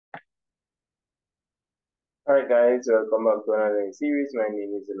Alright guys, welcome back to another series. My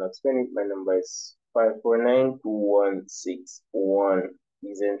name is Enoch Bennett. My number is 5492161.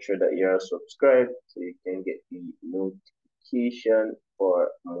 Please ensure that you are subscribed so you can get the notification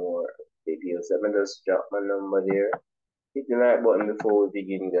for more videos. Let me just drop my number there. Hit the like button before we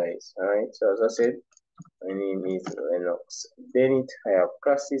begin, guys. Alright, so as I said, my name is Lennox Bennett. I have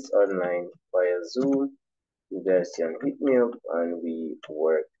classes online via Zoom. You guys can hit me up and we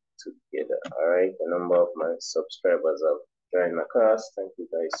work together. Alright, a number of my subscribers have joined my class. Thank you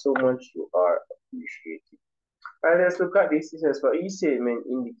guys so much. You are appreciated. Alright, let's look at this. It says for each statement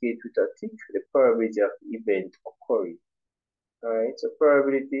indicate with a tick the probability of the event occurring. Alright, so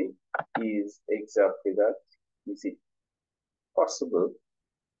probability is exactly that. Is it possible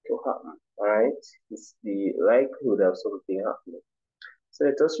to happen? Alright, it's the likelihood of something happening. So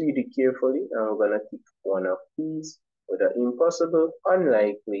let us read it carefully, and we're going to tick one of these, whether impossible,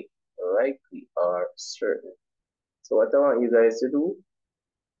 unlikely, likely, or certain. So what I want you guys to do,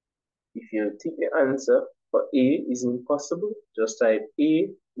 if you tick the answer for A is impossible, just type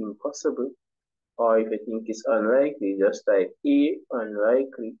A, impossible. Or if you think it's unlikely, just type A,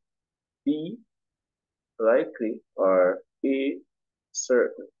 unlikely, B, likely, or A,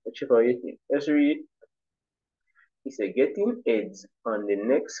 certain, whichever you think. Let's read. It's a getting heads on the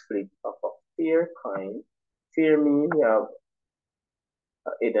next flip of a fair coin. Fair meaning you have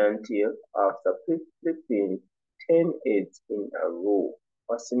a head and tail after flipping 10 heads in a row.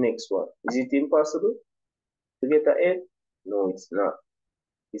 What's the next one? Is it impossible to get a head? No, it's not.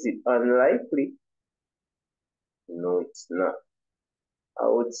 Is it unlikely? No, it's not. I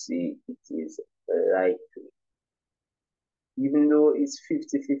would say it is likely. Even though it's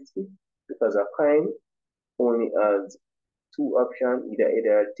 50-50, because a coin only has two options, either head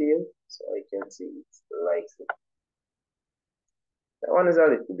or tail, so I can say it's likely. That one is a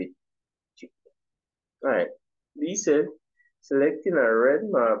little bit tricky. Alright, B said, selecting a red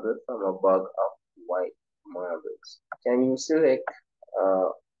marble from a bag of white marbles. Can you select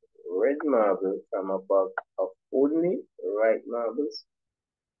a red marble from a bag of only white marbles?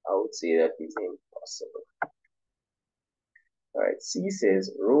 I would say that is impossible. Alright, C says,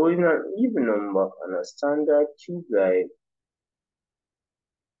 rolling an even number on a standard cube line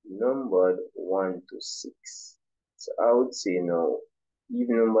numbered 1 to 6. So I would say no.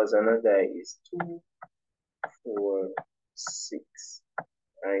 Even numbers on a die is 2, 4, 6.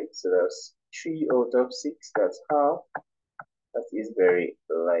 Right, so that's 3 out of 6. That's half. That is very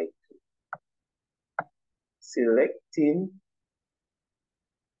likely. Selecting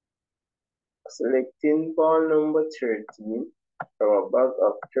ball number 13 from a bag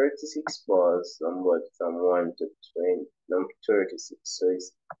of 36 balls numbered from 1 to 20, number 36. So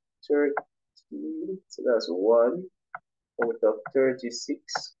it's 13. So that's 1 out of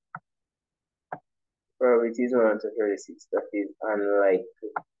 36. Probability is 1 to 36. That is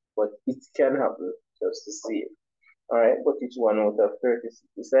unlikely, but it can happen just to see it. Alright, but it's 1 out of 36.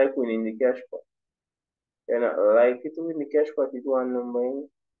 It's like winning the cash pot. You're not likely to win the cash pot with one number in.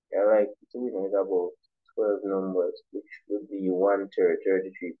 You're likely to win with about 12 numbers, which would be 1/3,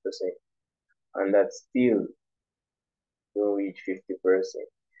 33%. And that still don't reach 50%.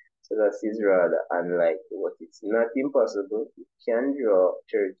 So that is rather unlikely, but it's not impossible. You can draw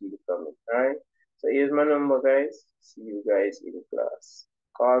 30 from it. Alright? So here's my number, guys. See you guys in class.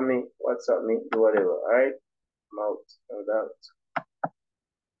 Call me, WhatsApp me, do whatever. Alright? I'm out. No doubt.